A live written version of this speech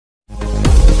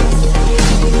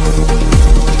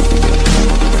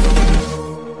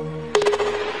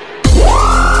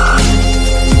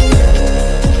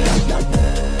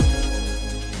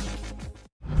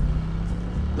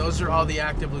all the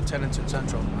active lieutenants in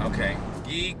Central. Okay.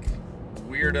 Geek,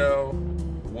 weirdo,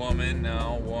 woman,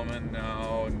 no,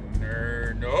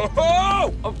 nerd,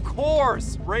 no! Of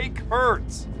course, Ray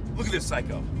Kurtz. Look at this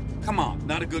psycho. Come on,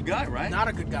 not a good guy, right? Not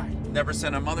a good guy. Never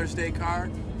sent a Mother's Day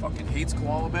card. Fucking hates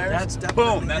koala bears. That's definitely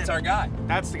Boom, that's him. our guy.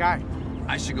 That's the guy.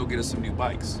 I should go get us some new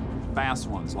bikes. Fast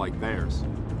ones like theirs.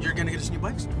 You're gonna get us new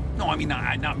bikes? No, I mean,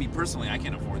 not me personally. I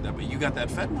can't afford that, but you got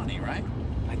that Fed money, right?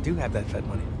 I do have that Fed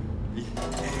money.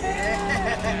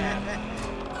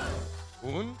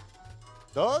 Un,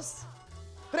 dos,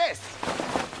 tres.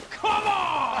 Come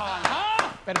on, huh?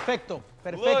 Perfecto.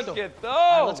 Look at those.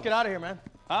 All right, let's get out of here, man.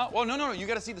 Huh? Well, no, you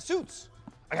gotta see the suits.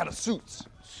 I got a suits.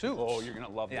 Suits? Oh, you're gonna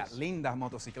love Mira, this. lindas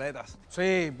motocicletas.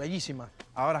 Sí, bellísima.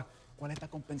 Ahora, ¿cuál está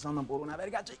compensando por una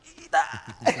verga chiquita?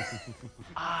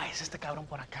 Ah, es este cabrón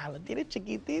por acá. La tiene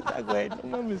chiquitita, güey. No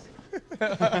mames.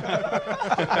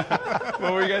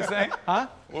 What were you guys saying? Huh?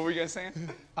 What were you guys saying?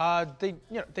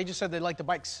 They just said they like the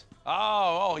bikes.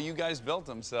 Oh, you guys built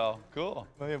them, so cool.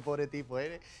 Muy bien, pobre tipo,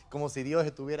 eres como si Dios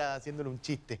estuviera haciéndole un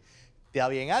chiste. Está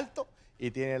bien alto y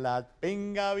tiene la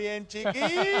pinga bien chiquita.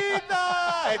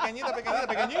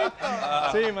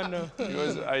 Pequeñita. Sí, mano.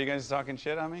 Are you guys talking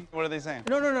shit on me? What are they saying?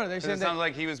 No. They 'Cause said it that. sounds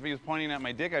like he was pointing at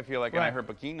my dick, I feel like, and I Right. heard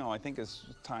Bikino, I think is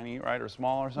tiny, right, or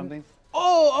small or something.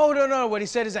 Oh, no. What he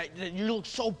said is that you look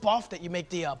so buff that you make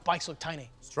the bikes look tiny.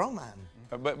 Strong man.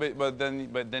 But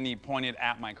then he pointed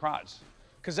at my crotch.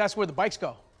 Because that's where the bikes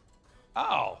go.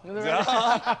 Oh,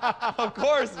 of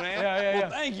course, man. Yeah. Well,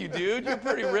 thank you, dude. You're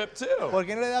pretty ripped too. ¿Por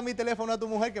qué no le das mi teléfono a tu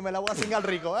mujer que me la voy a cingar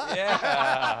rico? ¿Ah?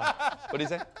 Yeah. What did he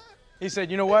say? He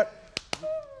said, you know what?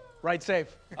 Ride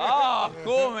safe. Oh,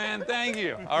 cool, man. Thank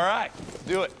you. All right,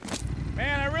 do it.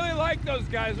 Man, I really like those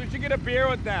guys. We should get a beer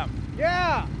with them.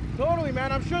 Yeah, totally,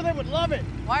 man. I'm sure they would love it.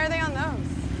 Why are they on those?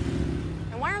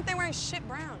 And why aren't they wearing shit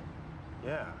brown?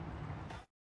 Yeah.